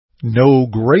No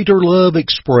greater love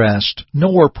expressed,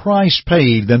 nor price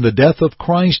paid than the death of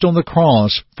Christ on the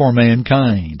cross for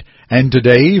mankind. And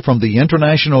today, from the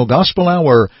International Gospel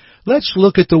Hour, let's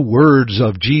look at the words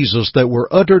of Jesus that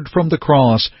were uttered from the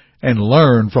cross and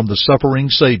learn from the suffering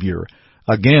Savior.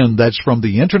 Again, that's from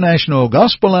the International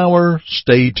Gospel Hour.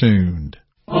 Stay tuned.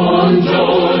 On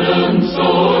Jordan's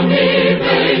stormy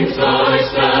banks I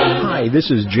stand. Hi,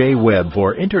 this is Jay Webb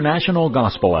for International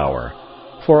Gospel Hour.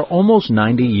 For almost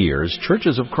 90 years,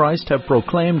 Churches of Christ have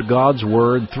proclaimed God's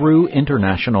Word through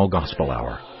International Gospel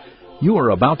Hour. You are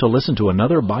about to listen to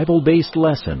another Bible-based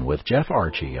lesson with Jeff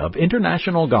Archie of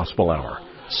International Gospel Hour,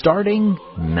 starting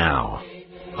now.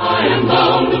 I am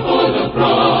bound for the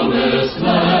promised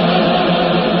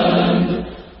land.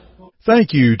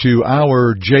 Thank you to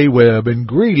our Jay Webb, and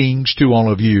greetings to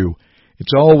all of you.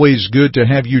 It's always good to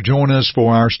have you join us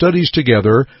for our studies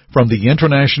together from the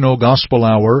International Gospel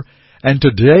Hour. And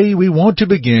today we want to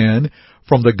begin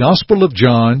from the Gospel of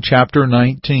John, chapter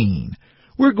 19.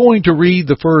 We're going to read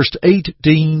the first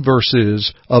 18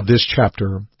 verses of this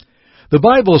chapter. The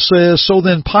Bible says, "So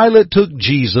then Pilate took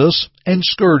Jesus and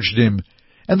scourged him,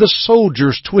 and the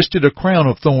soldiers twisted a crown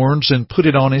of thorns and put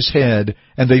it on his head,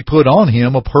 and they put on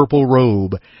him a purple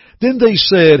robe. Then they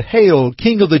said, 'Hail,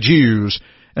 King of the Jews!'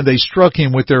 and they struck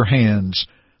him with their hands.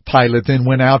 Pilate then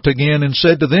went out again and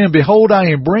said to them, 'Behold,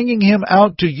 I am bringing him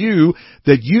out to you,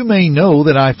 that you may know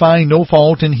that I find no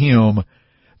fault in him.'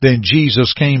 Then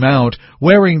Jesus came out,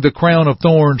 wearing the crown of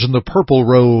thorns and the purple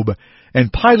robe.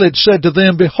 And Pilate said to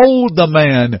them, 'Behold the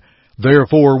man!'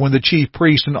 Therefore, when the chief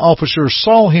priests and officers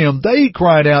saw him, they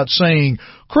cried out, saying,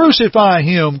 'Crucify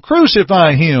him!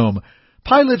 Crucify him!'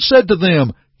 Pilate said to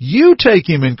them, 'You take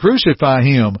him and crucify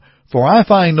him, for I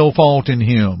find no fault in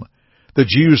him.' The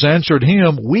Jews answered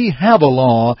him, 'We have a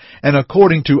law, and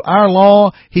according to our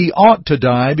law he ought to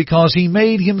die, because he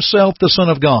made himself the Son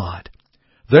of God.'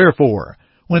 Therefore,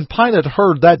 when Pilate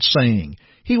heard that saying,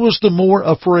 he was the more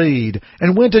afraid,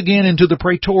 and went again into the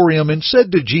praetorium, and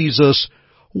said to Jesus,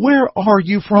 'Where are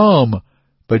you from?'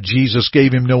 But Jesus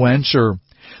gave him no answer.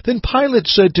 Then Pilate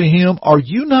said to him, 'Are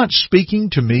you not speaking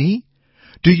to me?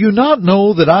 Do you not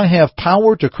know that I have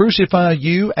power to crucify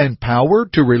you and power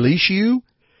to release you?'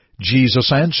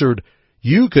 Jesus answered,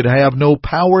 'You could have no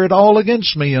power at all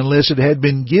against me unless it had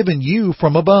been given you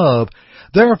from above.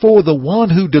 Therefore the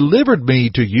one who delivered me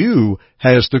to you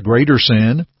has the greater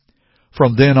sin.'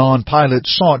 From then on Pilate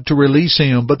sought to release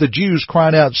him, but the Jews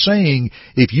cried out, saying,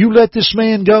 'If you let this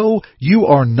man go, you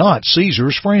are not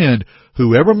Caesar's friend.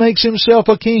 Whoever makes himself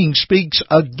a king speaks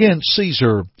against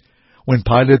Caesar.' When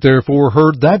Pilate therefore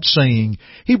heard that saying,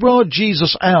 he brought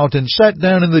Jesus out and sat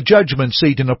down in the judgment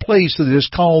seat in a place that is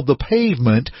called the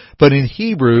Pavement, but in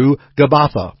Hebrew,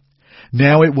 Gabbatha.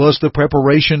 Now it was the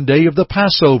preparation day of the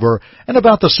Passover, and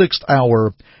about the 6th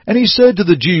hour. And he said to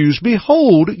the Jews,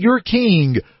 'Behold your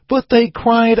king!' But they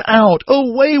cried out,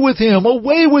 'Away with him!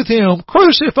 Away with him!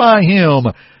 Crucify him!'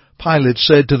 Pilate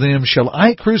said to them, 'Shall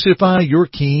I crucify your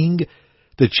king?'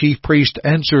 The chief priest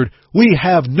answered, 'We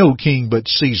have no king but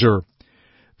Caesar.'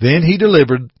 Then he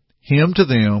delivered him to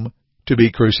them to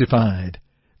be crucified.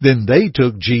 Then they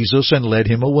took Jesus and led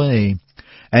him away.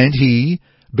 And he,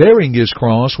 bearing his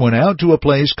cross, went out to a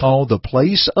place called the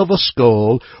Place of a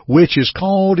Skull, which is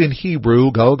called in Hebrew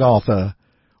Golgotha,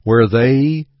 where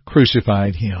they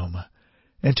crucified him,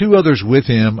 and 2 others with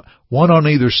him, one on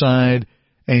either side,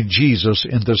 and Jesus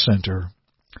in the center.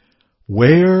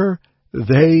 Where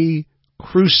they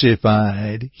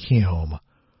crucified him.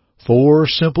 4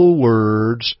 simple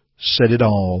words said it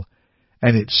all,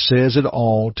 and it says it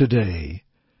all today.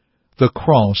 The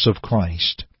cross of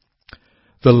Christ.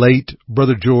 The late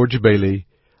Brother George Bailey,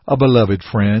 a beloved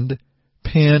friend,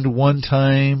 penned one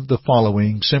time the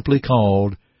following, simply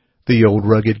called The Old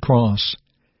Rugged Cross.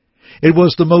 It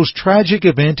was the most tragic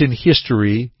event in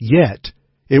history, yet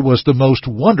it was the most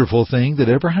wonderful thing that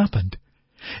ever happened.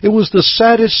 It was the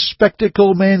saddest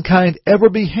spectacle mankind ever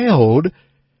beheld,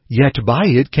 yet by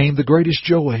it came the greatest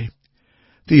joy.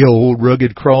 The old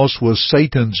rugged cross was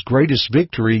Satan's greatest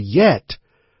victory, yet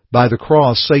by the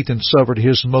cross Satan suffered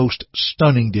his most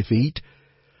stunning defeat.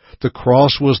 The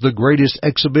cross was the greatest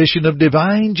exhibition of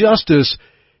divine justice,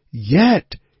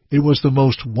 yet it was the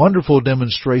most wonderful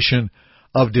demonstration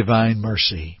of divine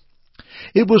mercy.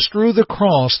 It was through the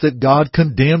cross that God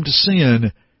condemned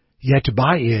sin, yet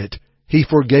by it He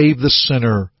forgave the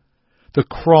sinner. The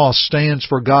cross stands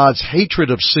for God's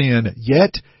hatred of sin,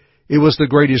 yet it was the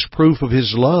greatest proof of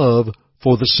His love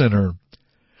for the sinner.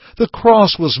 The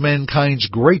cross was mankind's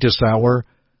greatest hour,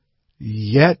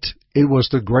 yet it was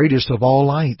the greatest of all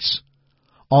lights.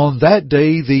 On that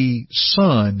day the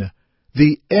sun,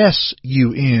 the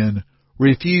S-U-N,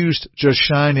 refused to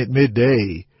shine at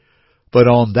midday. But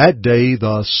on that day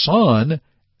the sun,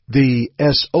 the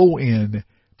S-O-N,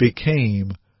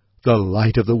 became the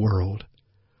light of the world.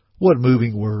 What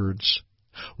moving words!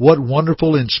 What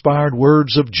wonderful inspired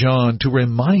words of John to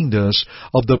remind us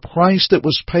of the price that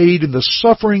was paid and the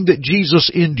suffering that Jesus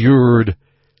endured.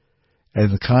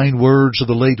 And the kind words of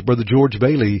the late Brother George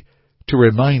Bailey to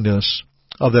remind us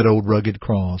of that old rugged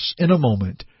cross. In a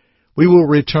moment, we will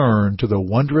return to the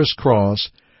wondrous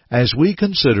cross as we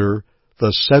consider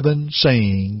the 7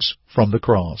 sayings from the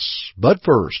cross. But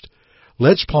first,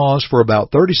 let's pause for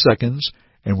about 30 seconds,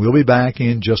 and we'll be back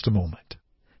in just a moment.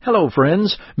 Hello,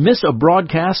 friends. Miss a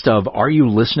broadcast of Are You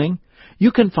Listening?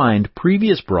 You can find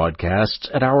previous broadcasts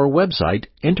at our website,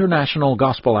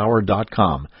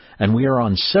 internationalgospelhour.com, and we are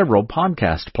on several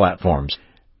podcast platforms.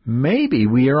 Maybe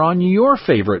we are on your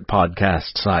favorite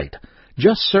podcast site.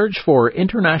 Just search for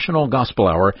International Gospel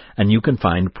Hour, and you can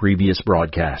find previous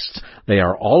broadcasts. They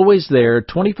are always there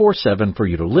 24/7 for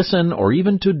you to listen or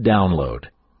even to download.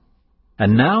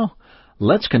 And now,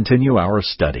 let's continue our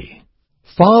study.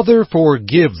 Father,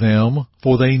 forgive them,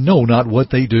 for they know not what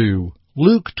they do.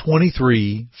 Luke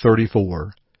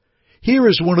 23:34. Here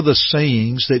is one of the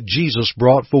sayings that Jesus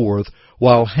brought forth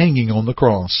while hanging on the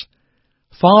cross.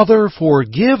 Father,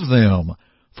 forgive them,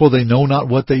 for they know not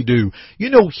what they do. You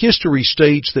know, history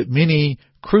states that many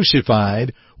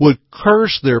crucified would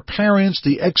curse their parents,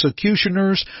 the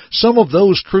executioners. Some of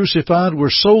those crucified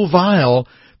were so vile,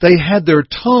 they had their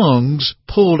tongues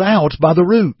pulled out by the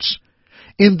roots.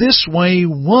 In this way,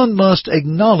 one must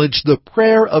acknowledge the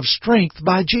prayer of strength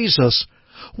by Jesus.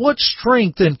 What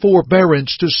strength and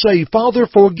forbearance to say, Father,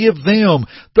 forgive them,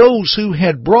 those who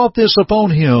had brought this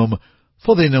upon him,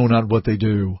 for they know not what they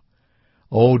do.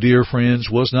 Oh, dear friends,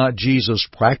 was not Jesus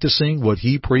practicing what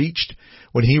he preached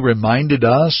when he reminded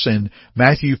us in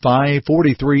Matthew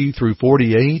 5:43 through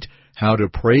 48 how to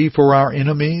pray for our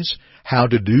enemies, how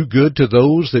to do good to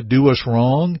those that do us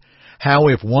wrong, how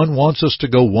if one wants us to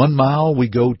go 1 mile, we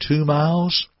go 2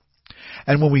 miles?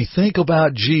 And when we think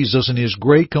about Jesus and his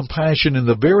great compassion and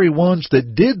the very ones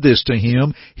that did this to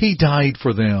him, he died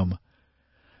for them.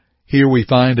 Here we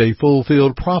find a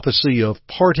fulfilled prophecy of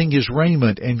parting his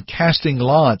raiment and casting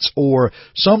lots, or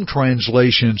some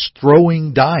translations,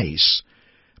 throwing dice.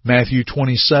 Matthew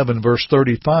 27 verse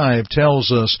 35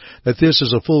 tells us that this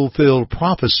is a fulfilled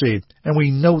prophecy, and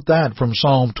we note that from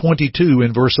Psalm 22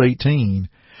 and verse 18.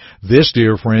 This,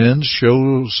 dear friends,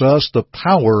 shows us the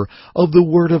power of the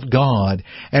Word of God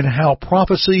and how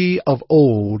prophecy of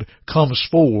old comes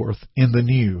forth in the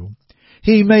new.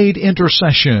 He made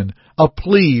intercession, a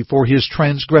plea for his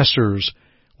transgressors.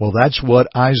 Well, that's what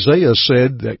Isaiah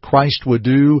said that Christ would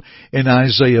do in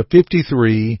Isaiah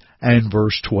 53 and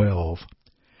verse 12.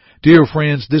 Dear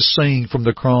friends, this saying from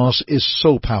the cross is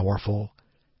so powerful.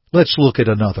 Let's look at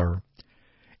another.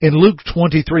 In Luke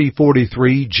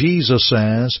 23:43, Jesus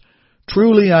says,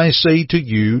 Truly I say to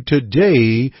you,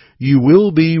 today you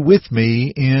will be with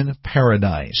me in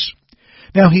paradise.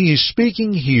 Now he is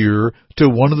speaking here to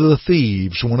one of the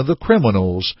thieves, one of the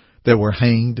criminals that were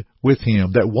hanged with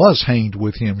him, that was hanged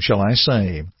with him, shall I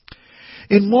say.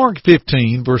 In Mark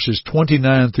 15, verses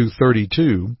 29 through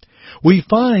 32, we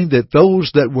find that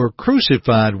those that were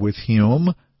crucified with him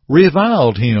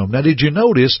reviled him. Now did you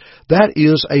notice that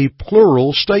is a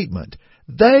plural statement?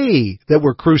 They that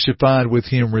were crucified with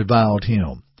him reviled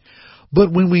him.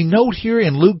 But when we note here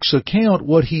in Luke's account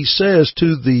what he says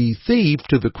to the thief,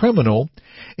 to the criminal,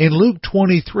 in Luke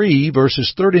 23,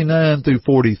 verses 39 through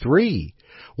 43,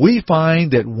 we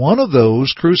find that one of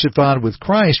those crucified with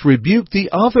Christ rebuked the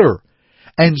other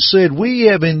and said, We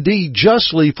have indeed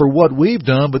justly for what we've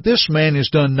done, but this man has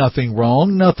done nothing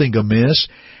wrong, nothing amiss.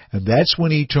 And that's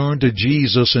when he turned to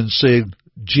Jesus and said,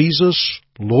 Jesus,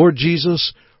 Lord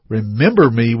Jesus, remember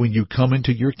me when you come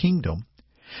into your kingdom.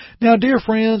 Now, dear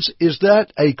friends, is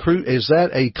that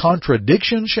a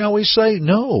contradiction, shall we say?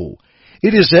 No.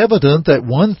 It is evident that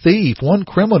one thief, one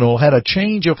criminal, had a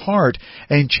change of heart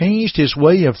and changed his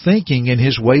way of thinking and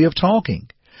his way of talking.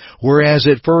 Whereas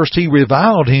at first he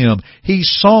reviled him, he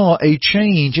saw a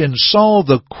change and saw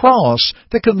the cross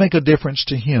that could make a difference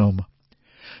to him.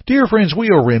 Dear friends, we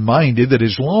are reminded that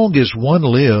as long as one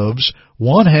lives,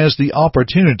 one has the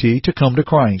opportunity to come to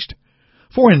Christ.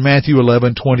 For in Matthew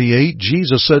 11:28,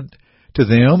 Jesus said to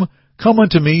them, Come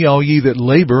unto me, all ye that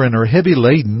labor and are heavy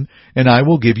laden, and I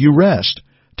will give you rest.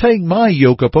 Take my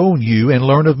yoke upon you, and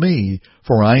learn of me,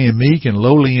 for I am meek and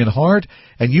lowly in heart,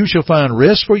 and you shall find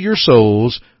rest for your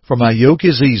souls, for my yoke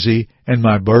is easy, and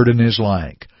my burden is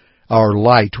light. or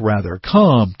light rather.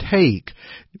 Come, take.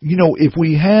 If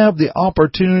we have the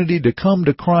opportunity to come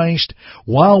to Christ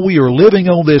while we are living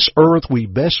on this earth, we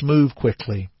best move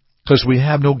quickly, because we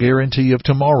have no guarantee of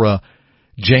tomorrow.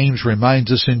 James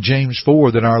reminds us in James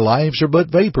 4 that our lives are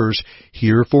but vapors,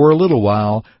 here for a little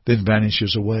while, then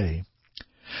vanishes away.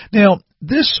 Now,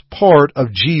 this part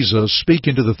of Jesus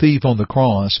speaking to the thief on the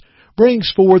cross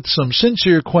brings forth some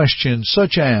sincere questions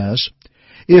such as,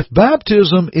 if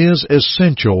baptism is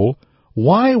essential,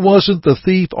 why wasn't the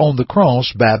thief on the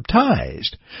cross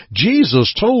baptized?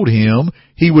 Jesus told him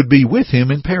he would be with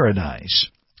him in paradise.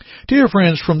 Dear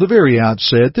friends, from the very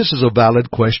outset, this is a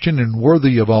valid question and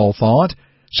worthy of all thought,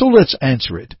 so let's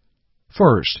answer it.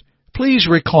 First, please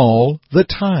recall the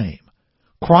time.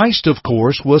 Christ, of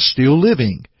course, was still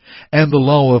living, and the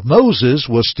law of Moses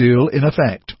was still in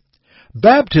effect.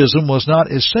 Baptism was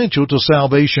not essential to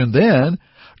salvation then,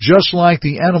 just like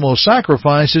the animal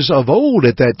sacrifices of old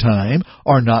at that time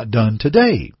are not done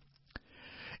today.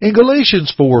 In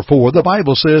Galatians 4:4, the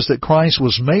Bible says that Christ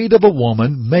was made of a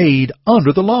woman made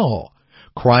under the law.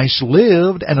 Christ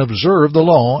lived and observed the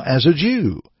law as a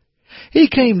Jew. He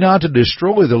came not to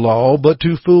destroy the law, but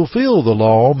to fulfill the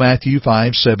law, Matthew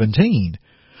 5:17.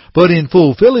 But in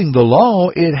fulfilling the law,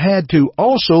 it had to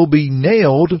also be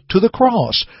nailed to the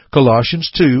cross,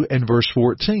 Colossians 2 and verse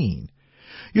 14.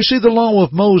 You see, the law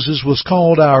of Moses was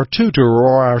called our tutor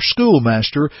or our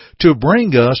schoolmaster to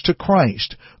bring us to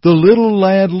Christ, the little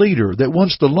lad leader that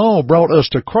once the law brought us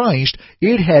to Christ,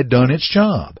 it had done its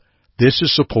job. This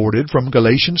is supported from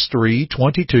Galatians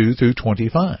 3:22 through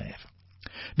 25.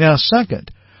 Now,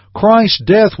 second, Christ's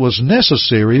death was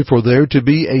necessary for there to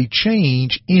be a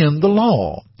change in the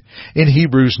law. In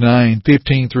Hebrews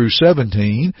 9:15 through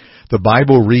 17, the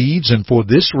Bible reads, "And for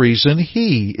this reason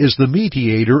he is the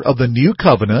mediator of the new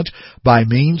covenant by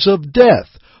means of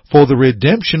death, for the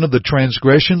redemption of the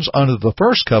transgressions under the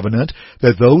first covenant,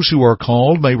 that those who are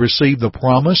called may receive the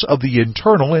promise of the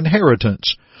eternal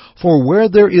inheritance. For where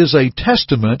there is a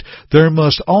testament, there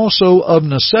must also of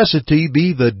necessity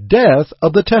be the death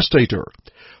of the testator.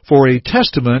 For a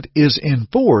testament is in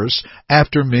force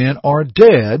after men are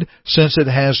dead, since it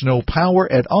has no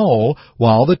power at all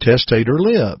while the testator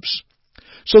lives."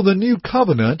 So the new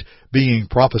covenant, being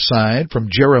prophesied from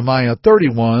Jeremiah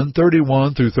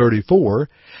 31:31 through 34,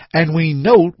 and we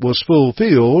note was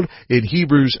fulfilled in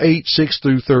Hebrews 8:6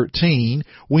 through 13,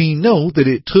 we know that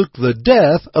it took the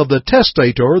death of the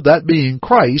testator, that being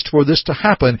Christ, for this to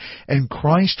happen, and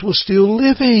Christ was still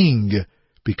living,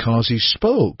 because he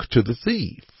spoke to the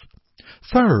thief.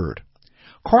 Third,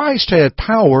 Christ had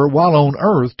power while on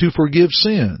earth to forgive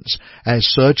sins, as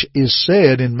such is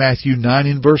said in Matthew 9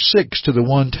 and verse 6 to the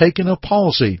one taken of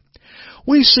palsy.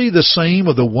 We see the same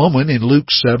of the woman in Luke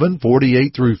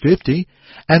 7:48 through 50,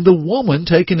 and the woman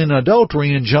taken in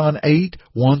adultery in John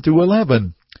 8:1 through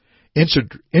 11.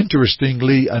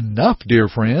 Interestingly enough, dear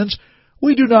friends,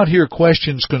 we do not hear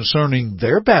questions concerning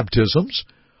their baptisms.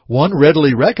 One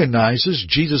readily recognizes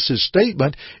Jesus'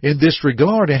 statement in this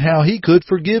regard and how he could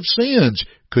forgive sins.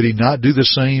 Could he not do the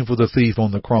same for the thief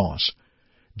on the cross?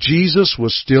 Jesus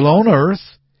was still on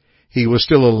earth. He was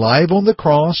still alive on the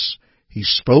cross. He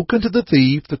spoke unto the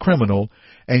thief, the criminal,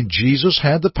 and Jesus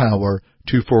had the power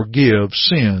to forgive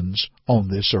sins on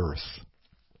this earth.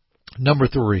 Number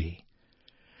 3.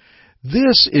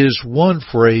 This is one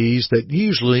phrase that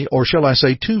usually, or shall I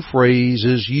say two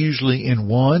phrases usually in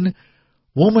one.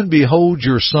 Woman, behold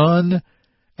your son,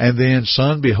 and then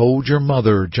son, behold your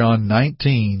mother, John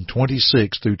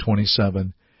 19:26 through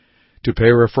 27. To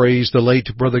paraphrase the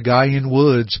late Brother Guyon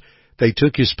Woods, they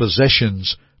took his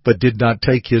possessions, but did not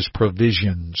take his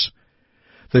provisions.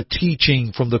 The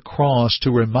teaching from the cross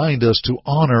to remind us to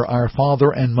honor our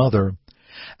father and mother,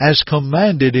 as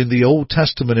commanded in the Old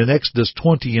Testament in Exodus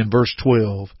 20 and verse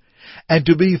 12, and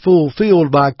to be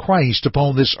fulfilled by Christ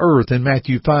upon this earth in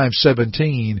Matthew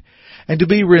 5:17, and to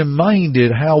be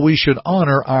reminded how we should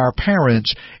honor our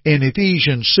parents in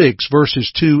Ephesians 6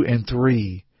 verses 2 and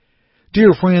 3.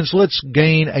 Dear friends, let's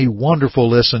gain a wonderful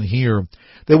lesson here,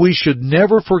 that we should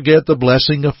never forget the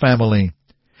blessing of family.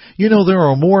 You know, there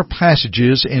are more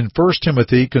passages in 1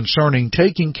 Timothy concerning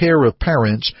taking care of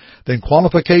parents than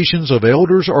qualifications of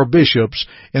elders or bishops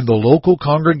in the local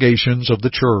congregations of the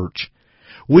church.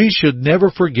 We should never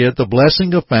forget the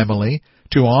blessing of family,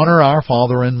 to honor our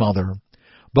father and mother.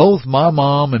 Both my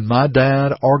mom and my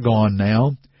dad are gone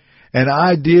now, and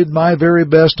I did my very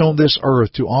best on this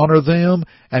earth to honor them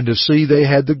and to see they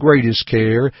had the greatest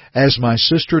care, as my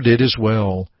sister did as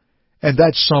well. And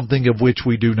that's something of which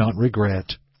we do not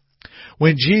regret.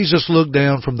 When Jesus looked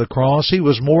down from the cross, he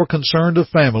was more concerned of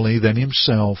family than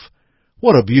himself.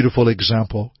 What a beautiful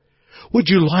example. Would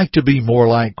you like to be more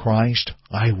like Christ?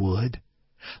 I would.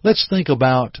 Let's think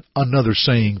about another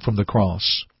saying from the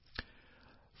cross.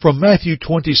 From Matthew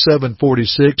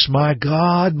 27:46, my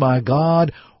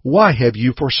God, why have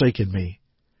you forsaken me?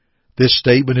 This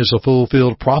statement is a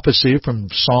fulfilled prophecy from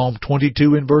Psalm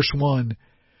 22 and verse 1.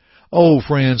 Oh,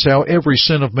 friends, how every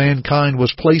sin of mankind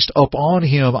was placed upon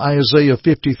him, Isaiah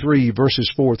 53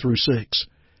 verses 4 through 6.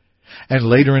 And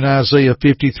later in Isaiah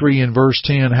 53 and verse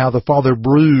 10, how the Father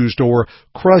bruised or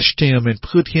crushed him and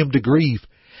put him to grief,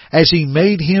 as he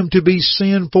made him to be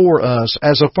sin for us,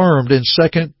 as affirmed in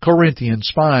 2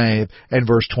 Corinthians 5 and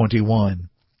verse 21.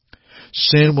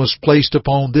 Sin was placed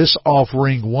upon this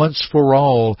offering once for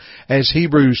all, as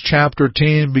Hebrews chapter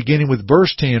 10 beginning with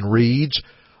verse 10 reads,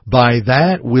 by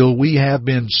that will we have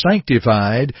been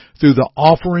sanctified through the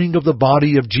offering of the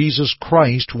body of Jesus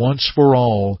Christ once for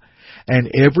all.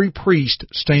 And every priest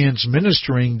stands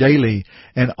ministering daily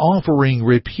and offering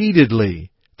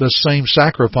repeatedly the same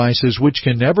sacrifices which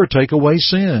can never take away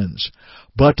sins.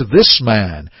 But this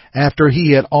man, after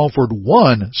he had offered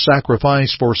one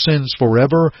sacrifice for sins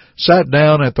forever, sat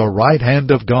down at the right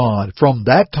hand of God, from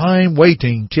that time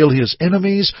waiting till his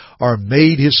enemies are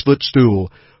made his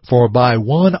footstool. For by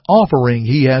one offering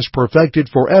he has perfected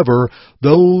forever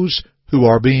those who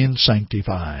are being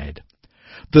sanctified.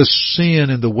 The sin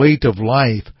and the weight of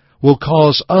life will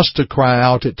cause us to cry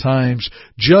out at times,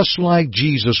 just like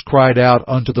Jesus cried out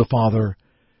unto the Father.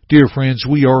 Dear friends,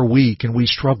 we are weak and we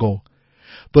struggle,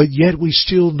 but yet we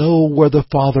still know where the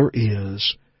Father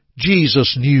is.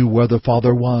 Jesus knew where the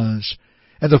Father was,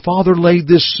 and the Father laid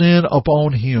this sin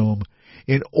upon him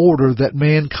in order that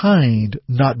mankind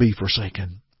not be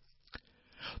forsaken.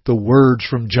 The words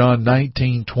from John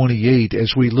 19:28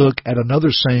 as we look at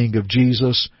another saying of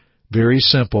Jesus, very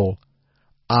simple,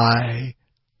 I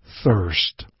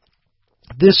thirst.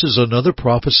 This is another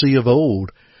prophecy of old.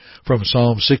 From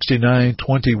Psalm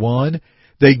 69:21,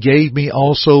 they gave me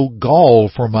also gall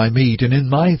for my meat, and in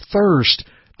my thirst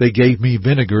they gave me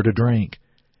vinegar to drink.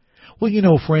 Well, you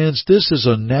know, friends, this is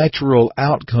a natural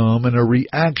outcome and a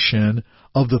reaction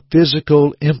of the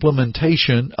physical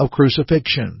implementation of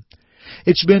crucifixion.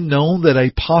 It's been known that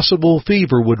a possible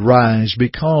fever would rise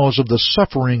because of the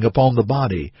suffering upon the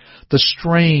body, the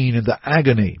strain and the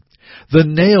agony, the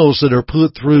nails that are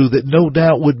put through that no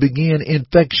doubt would begin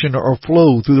infection or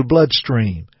flow through the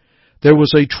bloodstream. There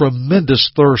was a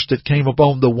tremendous thirst that came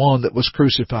upon the one that was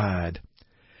crucified.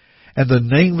 And the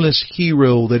nameless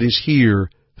hero that is here,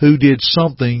 who did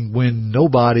something when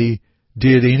nobody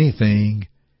did anything,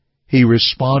 he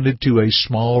responded to a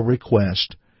small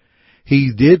request.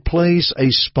 He did place a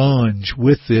sponge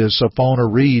with this upon a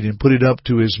reed and put it up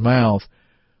to his mouth.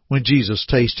 When Jesus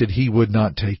tasted, he would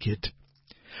not take it.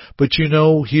 But you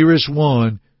know, here is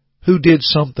one who did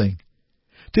something.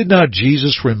 Did not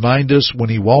Jesus remind us when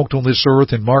he walked on this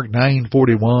earth in Mark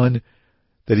 9:41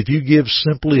 that if you give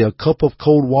simply a cup of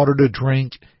cold water to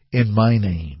drink in my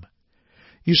name?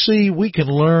 You see, we can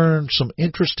learn some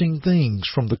interesting things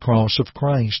from the cross of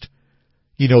Christ.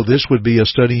 You know, this would be a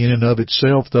study in and of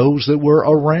itself, those that were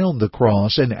around the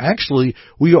cross, and actually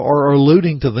we are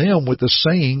alluding to them with the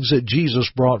sayings that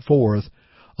Jesus brought forth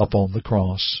upon the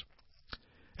cross.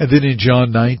 And then in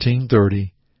John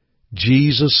 19:30,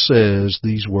 Jesus says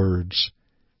these words,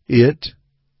 it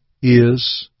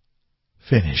is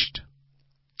finished.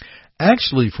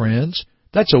 Actually, friends,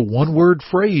 that's a one-word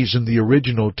phrase in the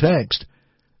original text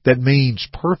that means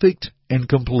perfect and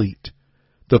complete.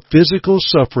 The physical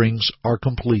sufferings are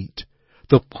complete.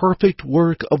 The perfect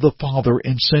work of the Father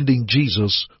in sending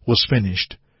Jesus was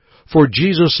finished. For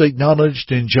Jesus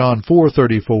acknowledged in John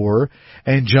 4:34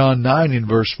 and John 9 in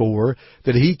verse 4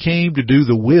 that He came to do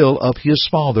the will of His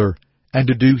Father and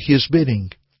to do His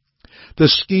bidding. The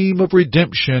scheme of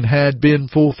redemption had been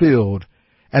fulfilled,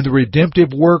 and the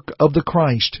redemptive work of the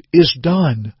Christ is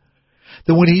done.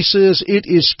 That when He says it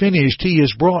is finished, He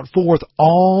has brought forth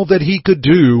all that He could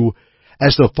do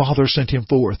as the Father sent Him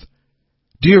forth.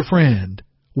 Dear friend,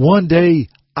 one day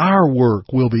our work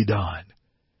will be done.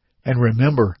 And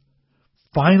remember,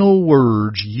 final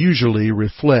words usually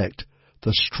reflect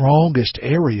the strongest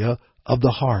area of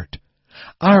the heart.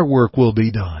 Our work will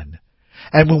be done.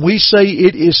 And when we say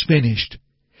it is finished,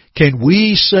 can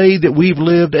we say that we've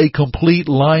lived a complete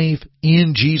life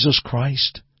in Jesus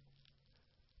Christ?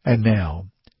 And now,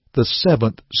 the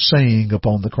seventh saying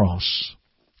upon the cross.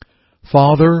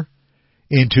 Father,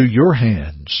 into your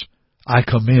hands I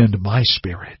commend my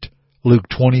spirit. Luke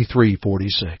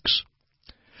 23:46.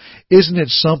 Isn't it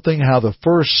something how the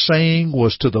first saying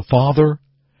was to the Father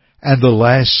and the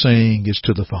last saying is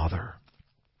to the Father?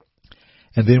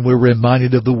 And then we're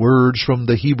reminded of the words from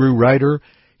the Hebrew writer.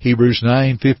 Hebrews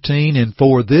 9:15, and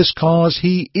for this cause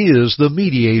He is the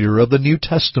mediator of the New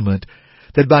Testament,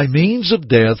 that by means of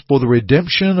death for the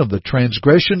redemption of the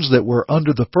transgressions that were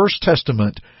under the first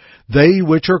testament, they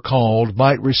which are called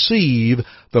might receive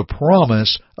the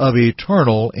promise of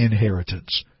eternal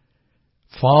inheritance.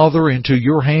 Father, into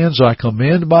your hands I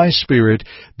commend my spirit.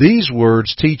 These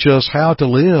words teach us how to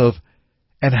live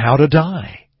and how to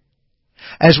die.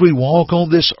 As we walk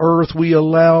on this earth, we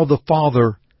allow the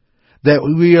Father, that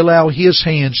we allow His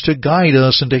hands to guide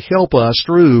us and to help us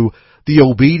through the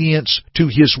obedience to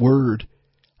His Word.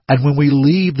 And when we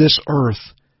leave this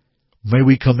earth, may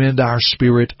we commend our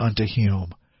spirit unto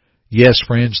Him. Yes,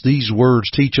 friends, these words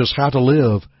teach us how to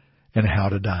live and how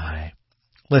to die.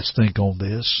 Let's think on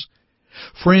this.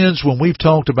 Friends, when we've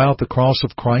talked about the cross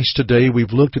of Christ today,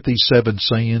 we've looked at these 7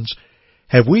 sayings.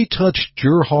 Have we touched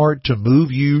your heart to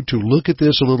move you to look at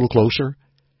this a little closer?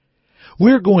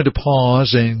 We're going to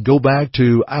pause and go back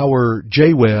to our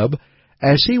J. Webb,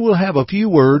 as he will have a few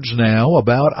words now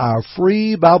about our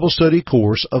free Bible study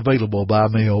course available by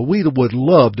mail. We would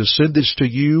love to send this to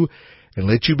you and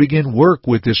let you begin work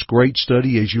with this great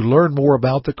study as you learn more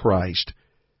about the Christ.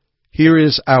 Here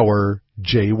is our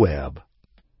J. Webb.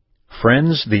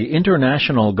 Friends, the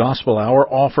International Gospel Hour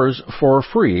offers for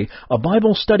free a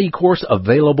Bible study course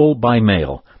available by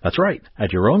mail. That's right.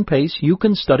 At your own pace, you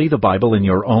can study the Bible in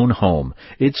your own home.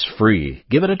 It's free.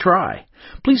 Give it a try.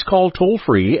 Please call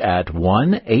toll-free at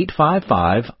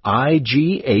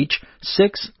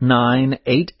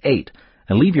 1-855-IGH-6988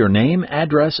 and leave your name,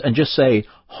 address, and just say,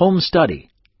 Home Study.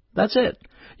 That's it.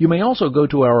 You may also go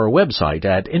to our website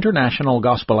at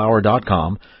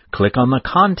internationalgospelhour.com, click on the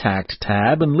Contact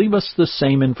tab, and leave us the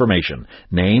same information,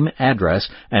 name, address,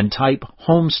 and type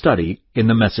Home Study in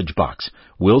the message box.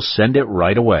 We'll send it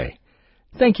right away.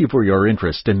 Thank you for your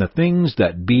interest in the things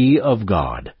that be of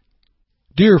God.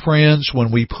 Dear friends,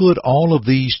 when we put all of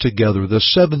these together, the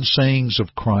 7 sayings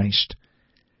of Christ,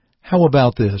 how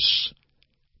about this?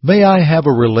 May I have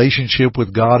a relationship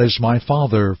with God as my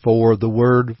Father, for the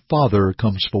word Father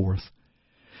comes forth.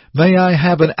 May I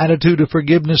have an attitude of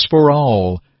forgiveness for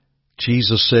all.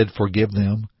 Jesus said, forgive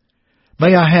them.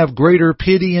 May I have greater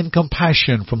pity and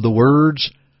compassion from the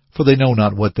words, for they know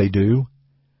not what they do.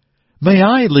 May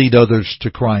I lead others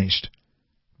to Christ.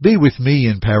 Be with me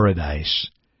in paradise.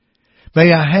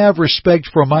 May I have respect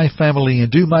for my family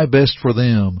and do my best for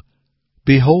them.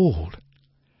 Behold.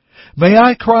 May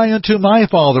I cry unto my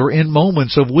Father in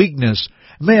moments of weakness.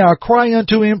 May I cry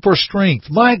unto Him for strength.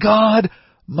 My God,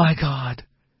 my God.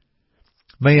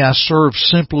 May I serve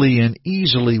simply and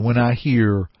easily when I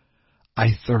hear,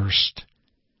 I thirst.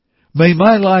 May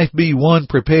my life be one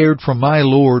prepared for my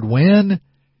Lord when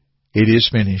it is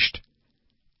finished.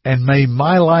 And may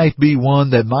my life be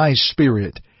one that my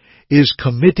spirit is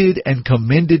committed and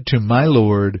commended to my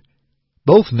Lord,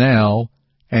 both now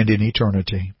and in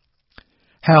eternity.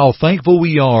 How thankful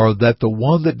we are that the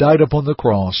one that died upon the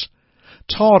cross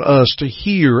taught us to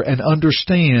hear and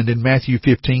understand in Matthew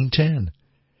 15:10.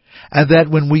 And that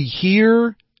when we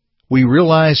hear, we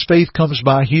realize faith comes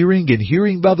by hearing, and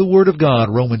hearing by the Word of God,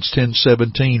 Romans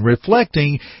 10:17,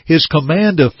 reflecting His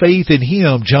command of faith in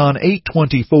Him, John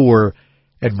 8:24,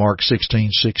 and Mark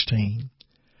 16:16.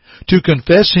 To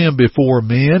confess Him before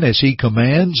men as He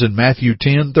commands in Matthew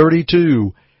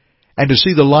 10:32, and to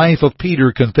see the life of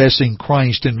Peter confessing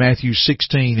Christ in Matthew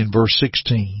 16 and verse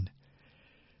 16.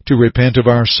 To repent of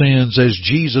our sins as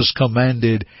Jesus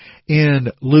commanded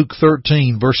in Luke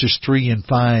 13 verses 3 and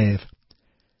 5.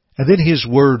 And then His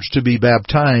words to be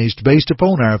baptized based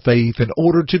upon our faith in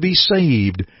order to be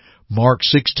saved, Mark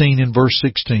 16 and verse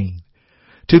 16.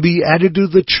 To be added to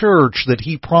the church that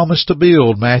He promised to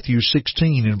build, Matthew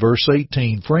 16 and verse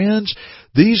 18. Friends,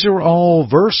 these are all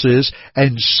verses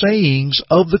and sayings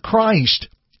of the Christ.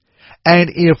 And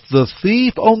if the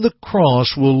thief on the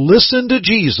cross will listen to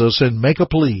Jesus and make a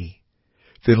plea,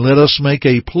 then let us make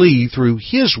a plea through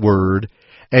His Word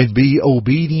and be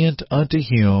obedient unto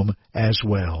Him as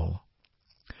well.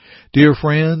 Dear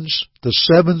friends, the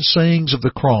 7 sayings of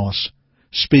the cross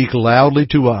speak loudly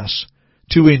to us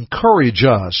to encourage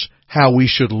us how we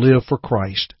should live for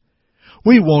Christ.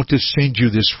 We want to send you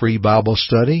this free Bible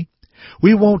study.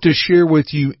 We want to share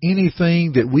with you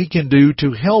anything that we can do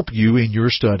to help you in your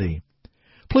study.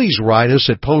 Please write us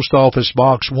at Post Office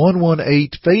Box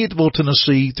 118, Fayetteville,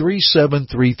 Tennessee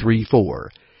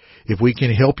 37334. If we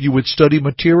can help you with study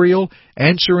material,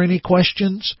 answer any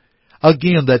questions,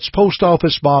 again, that's Post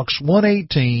Office Box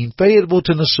 118, Fayetteville,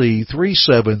 Tennessee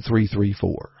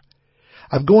 37334.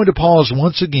 I'm going to pause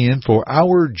once again for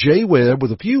our J. Webb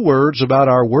with a few words about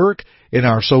our work in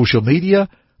our social media.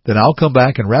 Then I'll come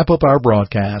back and wrap up our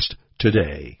broadcast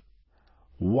today.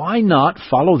 Why not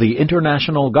follow the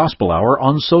International Gospel Hour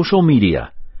on social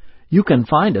media? You can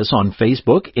find us on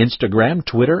Facebook, Instagram,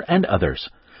 Twitter, and others.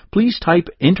 Please type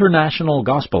International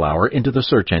Gospel Hour into the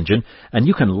search engine, and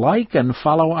you can like and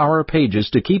follow our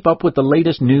pages to keep up with the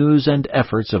latest news and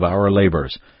efforts of our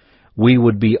labors. We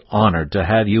would be honored to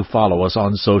have you follow us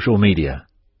on social media.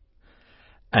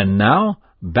 And now,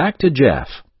 back to Jeff.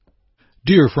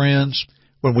 Dear friends,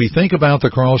 when we think about the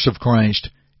cross of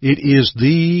Christ, it is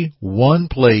the one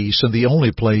place and the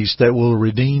only place that will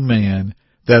redeem man,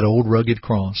 that old rugged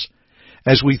cross.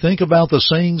 As we think about the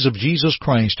sayings of Jesus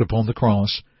Christ upon the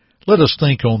cross, let us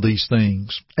think on these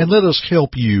things, and let us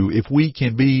help you if we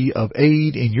can be of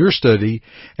aid in your study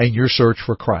and your search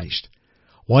for Christ.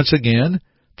 Once again,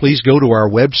 please go to our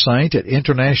website at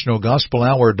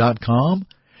internationalgospelhour.com.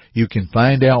 You can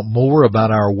find out more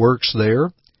about our works there.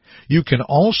 You can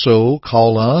also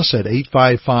call us at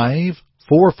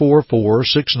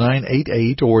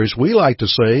 855-444-6988, or as we like to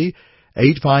say,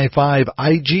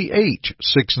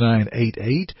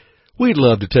 855-IGH-6988. We'd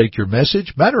love to take your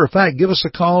message. Matter of fact, give us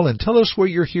a call and tell us where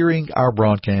you're hearing our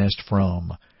broadcast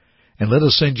from. And let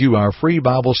us send you our free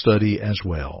Bible study as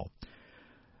well.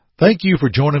 Thank you for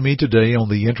joining me today on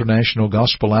the International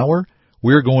Gospel Hour.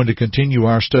 We're going to continue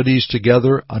our studies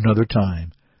together another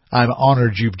time. I'm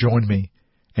honored you've joined me.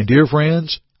 And dear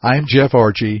friends, I'm Jeff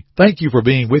Archie. Thank you for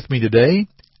being with me today,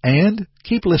 and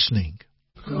keep listening.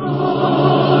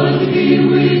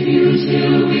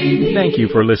 Thank you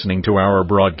for listening to our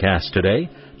broadcast today.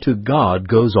 To God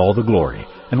goes all the glory,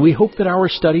 and we hope that our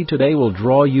study today will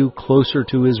draw you closer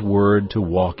to His Word to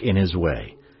walk in His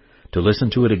way. To listen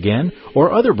to it again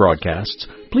or other broadcasts,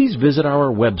 please visit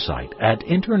our website at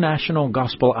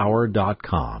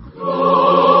internationalgospelhour.com.